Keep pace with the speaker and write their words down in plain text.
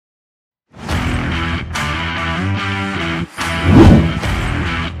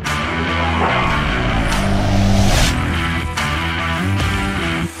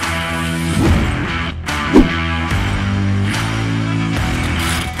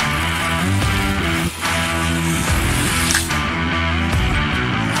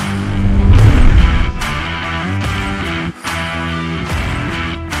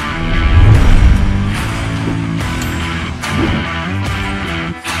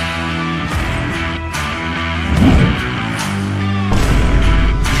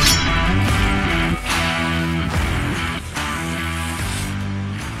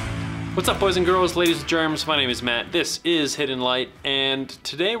What's up, boys and girls, ladies and germs? My name is Matt. This is Hidden Light, and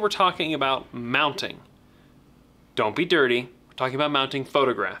today we're talking about mounting. Don't be dirty. We're talking about mounting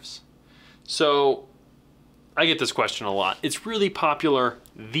photographs. So, I get this question a lot. It's really popular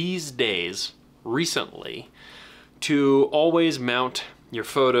these days, recently, to always mount your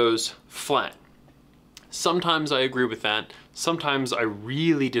photos flat. Sometimes I agree with that. Sometimes I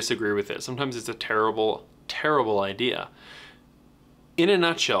really disagree with it. Sometimes it's a terrible, terrible idea. In a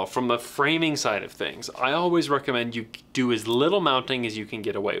nutshell, from the framing side of things, I always recommend you do as little mounting as you can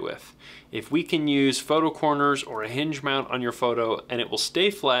get away with. If we can use photo corners or a hinge mount on your photo and it will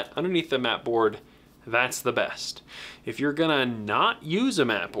stay flat underneath the mat board, that's the best. If you're gonna not use a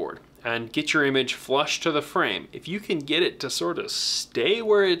mat board and get your image flush to the frame, if you can get it to sort of stay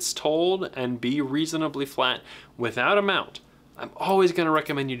where it's told and be reasonably flat without a mount, I'm always gonna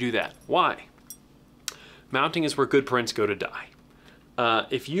recommend you do that. Why? Mounting is where good prints go to die.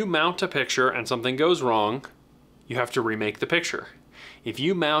 If you mount a picture and something goes wrong, you have to remake the picture. If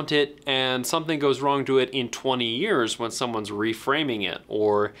you mount it and something goes wrong to it in 20 years when someone's reframing it,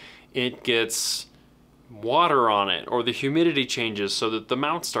 or it gets water on it, or the humidity changes so that the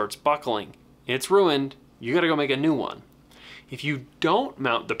mount starts buckling, it's ruined. You gotta go make a new one. If you don't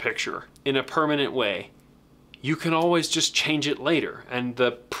mount the picture in a permanent way, you can always just change it later, and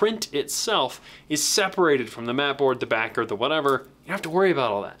the print itself is separated from the mat board, the backer, the whatever. You don't have to worry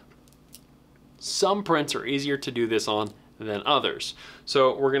about all that. Some prints are easier to do this on than others.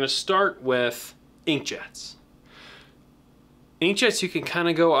 So we're gonna start with inkjets. Inkjets, you can kind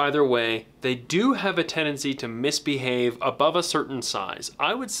of go either way. They do have a tendency to misbehave above a certain size.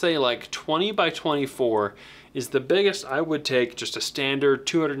 I would say like 20 by 24 is the biggest I would take, just a standard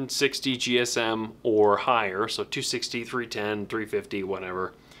 260 GSM or higher, so 260, 310, 350,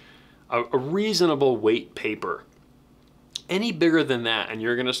 whatever. A reasonable weight paper. Any bigger than that and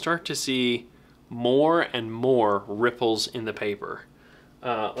you're gonna start to see more and more ripples in the paper.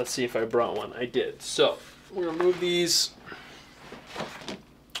 Let's see if I brought one. I did. So we're gonna move these.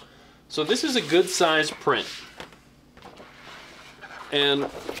 So this is a good size print. And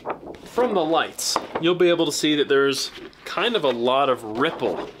from the lights, you'll be able to see that there's kind of a lot of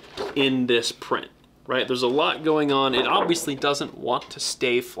ripple in this print, right? There's a lot going on. It obviously doesn't want to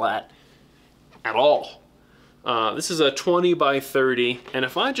stay flat at all. This is a 20 by 30, and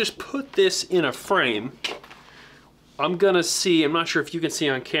if I just put this in a frame, I'm gonna see, I'm not sure if you can see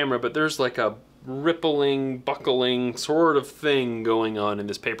on camera, but there's like a rippling, buckling sort of thing going on in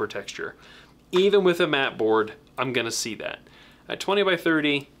this paper texture. Even with a mat board, I'm gonna see that. At 20 by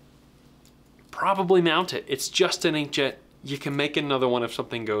 30, probably mount it. It's just an inkjet. You can make another one if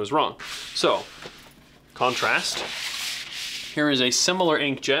something goes wrong. So, contrast. Here is a similar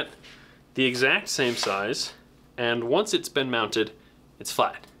inkjet, the exact same size, and once it's been mounted, it's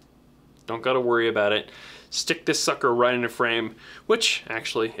flat. Don't gotta worry about it. Stick this sucker right in a frame, which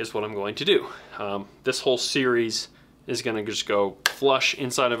actually is what I'm going to do. This whole series is gonna just go flush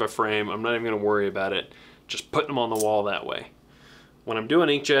inside of a frame. I'm not even gonna worry about it. Just putting them on the wall that way. When I'm doing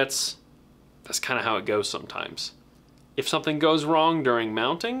inkjets, that's kind of how it goes sometimes. If something goes wrong during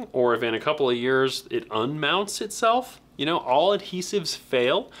mounting, or if in a couple of years it unmounts itself, you know, all adhesives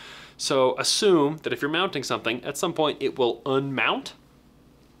fail. So assume that if you're mounting something, at some point it will unmount.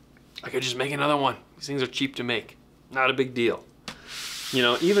 I could just make another one. These things are cheap to make. Not a big deal. You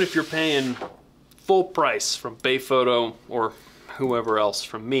know, even if you're paying full price from Bayphoto or whoever else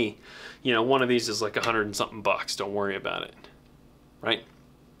from me, you know, one of these is like 100 and something bucks. Don't worry about it, right?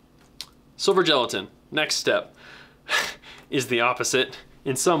 Silver gelatin, next step, is the opposite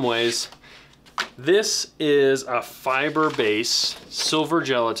in some ways. This is a fiber base silver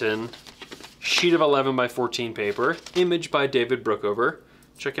gelatin sheet of 11 by 14 paper, image by David Brookover.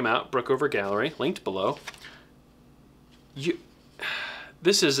 Check him out, Brookover Gallery, linked below.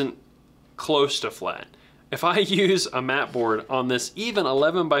 This isn't close to flat. If I use a mat board on this even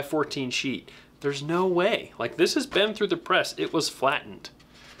 11 by 14 sheet, there's no way. Like, this has been through the press. It was flattened,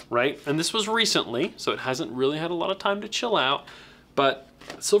 right? And this was recently, so it hasn't really had a lot of time to chill out. But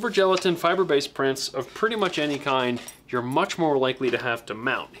silver gelatin fiber-based prints of pretty much any kind, you're much more likely to have to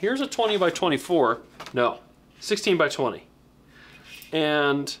mount. Here's a 20 by 24, no, 16 by 20.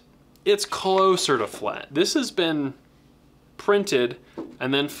 And it's closer to flat. This has been printed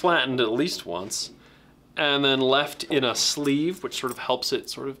and then flattened at least once, and then left in a sleeve, which sort of helps it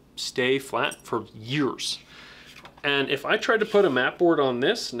sort of stay flat for years. And if I tried to put a mat board on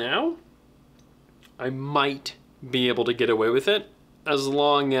this now, I might be able to get away with it, as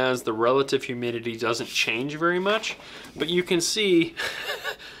long as the relative humidity doesn't change very much. But you can see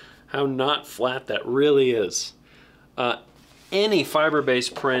how not flat that really is. Any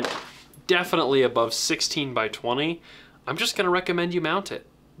fiber-based print definitely above 16 by 20, I'm just gonna recommend you mount it.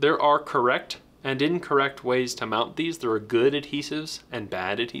 There are correct and incorrect ways to mount these. There are good adhesives and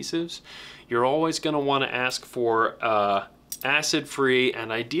bad adhesives. You're always gonna wanna ask for acid-free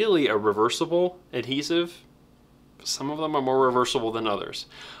and ideally a reversible adhesive. Some of them are more reversible than others.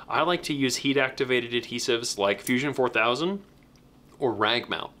 I like to use heat-activated adhesives like Fusion 4000 or rag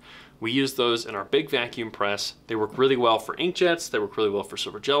mount. We use those in our big vacuum press. They work really well for inkjets. They work really well for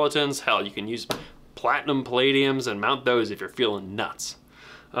silver gelatins. Hell, you can use platinum palladiums and mount those if you're feeling nuts.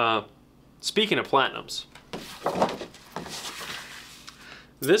 Speaking of platinums,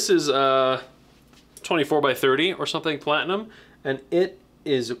 this is 24 by 30 or something platinum, and it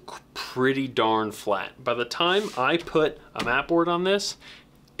is pretty darn flat. By the time I put a mat board on this,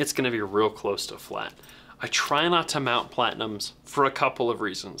 it's gonna be real close to flat. I try not to mount platinums for a couple of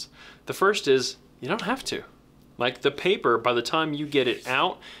reasons. The first is you don't have to. Like the paper, by the time you get it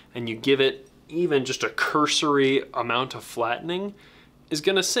out and you give it even just a cursory amount of flattening, is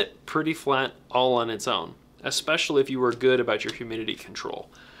gonna sit pretty flat all on its own, especially if you were good about your humidity control.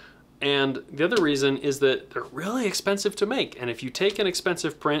 And the other reason is that they're really expensive to make. And if you take an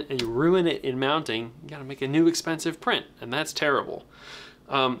expensive print and you ruin it in mounting, you gotta make a new expensive print, and that's terrible.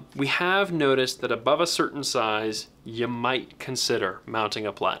 We have noticed that above a certain size, you might consider mounting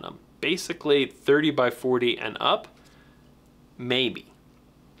a platinum. Basically 30 by 40 and up, maybe.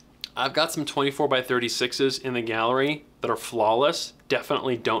 I've got some 24 by 36s in the gallery that are flawless,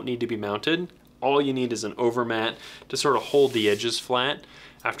 definitely don't need to be mounted. All you need is an overmat to sort of hold the edges flat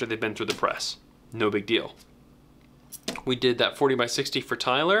after they've been through the press. No big deal. We did that 40 by 60 for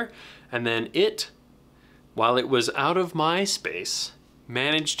Tyler, and then while it was out of my space,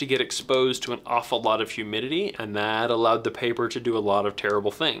 managed to get exposed to an awful lot of humidity, and that allowed the paper to do a lot of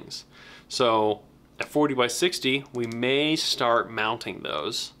terrible things. So at 40 by 60, we may start mounting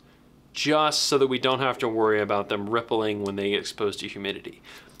those just so that we don't have to worry about them rippling when they get exposed to humidity.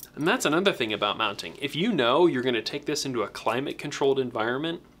 And that's another thing about mounting. If you know you're gonna take this into a climate controlled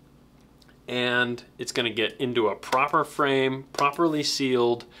environment and it's gonna get into a proper frame, properly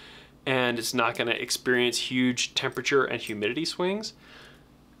sealed, and it's not gonna experience huge temperature and humidity swings,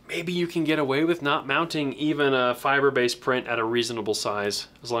 maybe you can get away with not mounting even a fiber-based print at a reasonable size,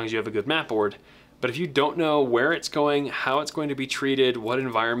 as long as you have a good mat board. But if you don't know where it's going, how it's going to be treated, what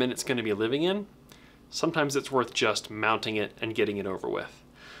environment it's going to be living in, sometimes it's worth just mounting it and getting it over with.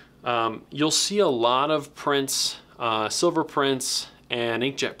 You'll see a lot of prints, silver prints and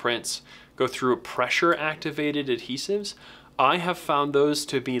inkjet prints go through pressure-activated adhesives. I have found those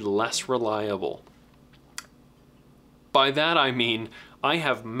to be less reliable. By that I mean, I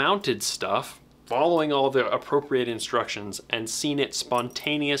have mounted stuff following all the appropriate instructions and seen it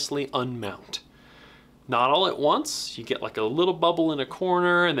spontaneously unmount. Not all at once. You get like a little bubble in a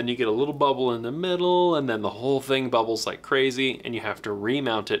corner, and then you get a little bubble in the middle, and then the whole thing bubbles like crazy, and you have to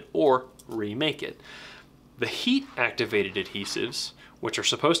remount it or remake it. The heat-activated adhesives, which are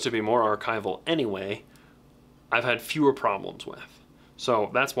supposed to be more archival anyway, I've had fewer problems with. So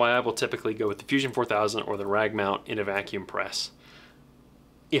that's why I will typically go with the Fusion 4000 or the rag mount in a vacuum press.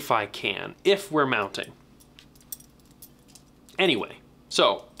 If I can, if we're mounting. Anyway.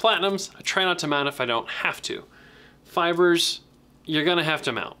 So, platinums, I try not to mount if I don't have to. Fibers, you're gonna have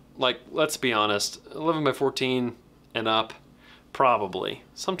to mount. Like, let's be honest, 11 by 14 and up, probably.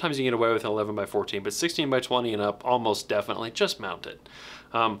 Sometimes you get away with 11 by 14, but 16 by 20 and up, almost definitely, just mount it.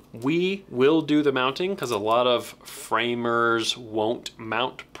 We will do the mounting because a lot of framers won't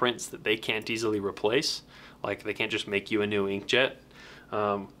mount prints that they can't easily replace. Like, they can't just make you a new inkjet.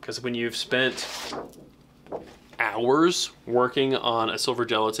 Because when you've spent hours working on a silver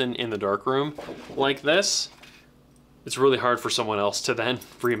gelatin in the darkroom like this, it's really hard for someone else to then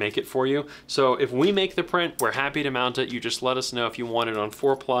remake it for you. So if we make the print, we're happy to mount it. You just let us know if you want it on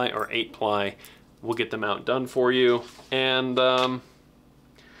 4-ply or 8-ply. We'll get the mount done for you. And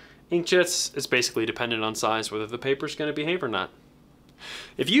inkjets is basically dependent on size, whether the paper's going to behave or not.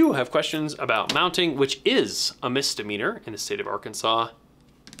 If you have questions about mounting, which is a misdemeanor in the state of Arkansas,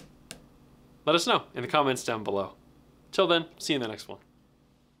 let us know in the comments down below. Till then, see you in the next one.